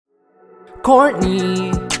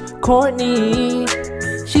Courtney, Courtney,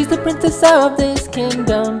 she's the princess of this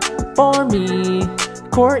kingdom for me.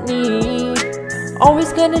 Courtney,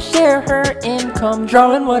 always gonna share her income,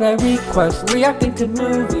 drawing what I request, reacting to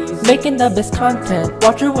movies, making the best content,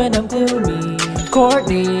 watch her when I'm gloomy.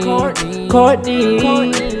 Courtney, Courtney, Courtney,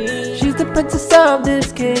 Courtney, she's the princess of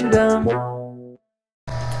this kingdom.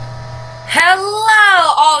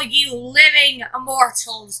 Hello, all you living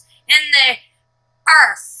immortals in the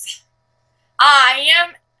earth. I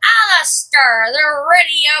am Alastor, the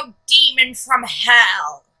radio demon from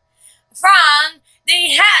hell, from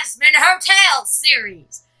the Hasman Hotel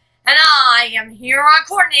series, and I am here on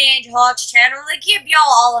Courtney Angel's channel to give y'all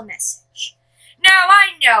all a message. Now,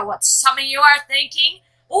 I know what some of you are thinking.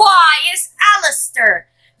 Why is Alastor,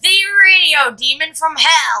 the radio demon from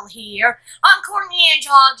hell, here on Courtney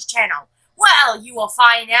Angel's channel? Well, you will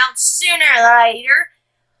find out sooner or later.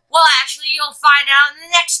 Well, actually, you'll find out in the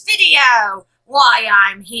next video why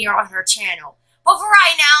I'm here on her channel. But for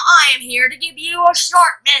right now, I am here to give you a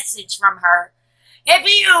short message from her. If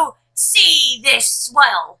you see this,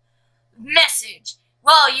 well, message,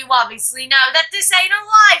 well, you obviously know that this ain't a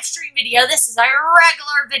live stream video. This is a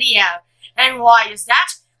regular video. And why is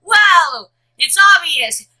that? Well, it's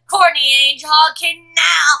obvious. Courtney Angel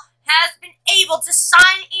has been able to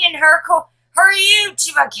sign in her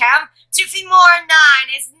YouTube account to Filmora 9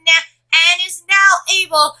 and is now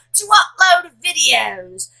able to upload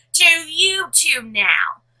videos to YouTube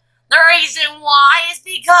now. The reason why is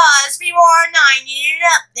because Filmora 9 needed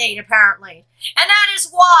an update, apparently. And that is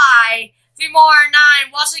why Filmora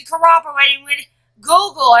 9 wasn't cooperating with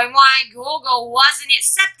Google and why Google wasn't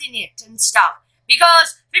accepting it and stuff.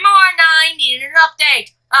 Because Filmora 9 needed an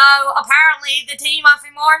update. Apparently the team on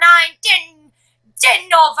Filmora 9 didn't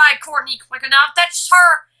notify Courtney quick enough. That's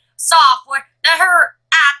her software, that her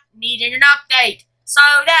app needed an update. So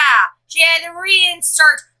yeah, she had to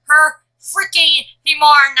reinsert her freaking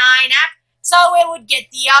Filmora 9 app so it would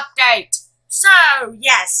get the update. So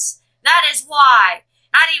yes, that is why.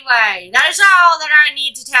 Anyway, that is all that I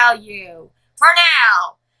need to tell you for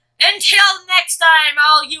now. Until next time,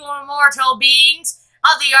 all you immortal beings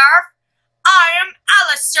of the earth, I am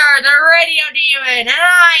Alastor, the radio demon, and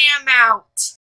I am out.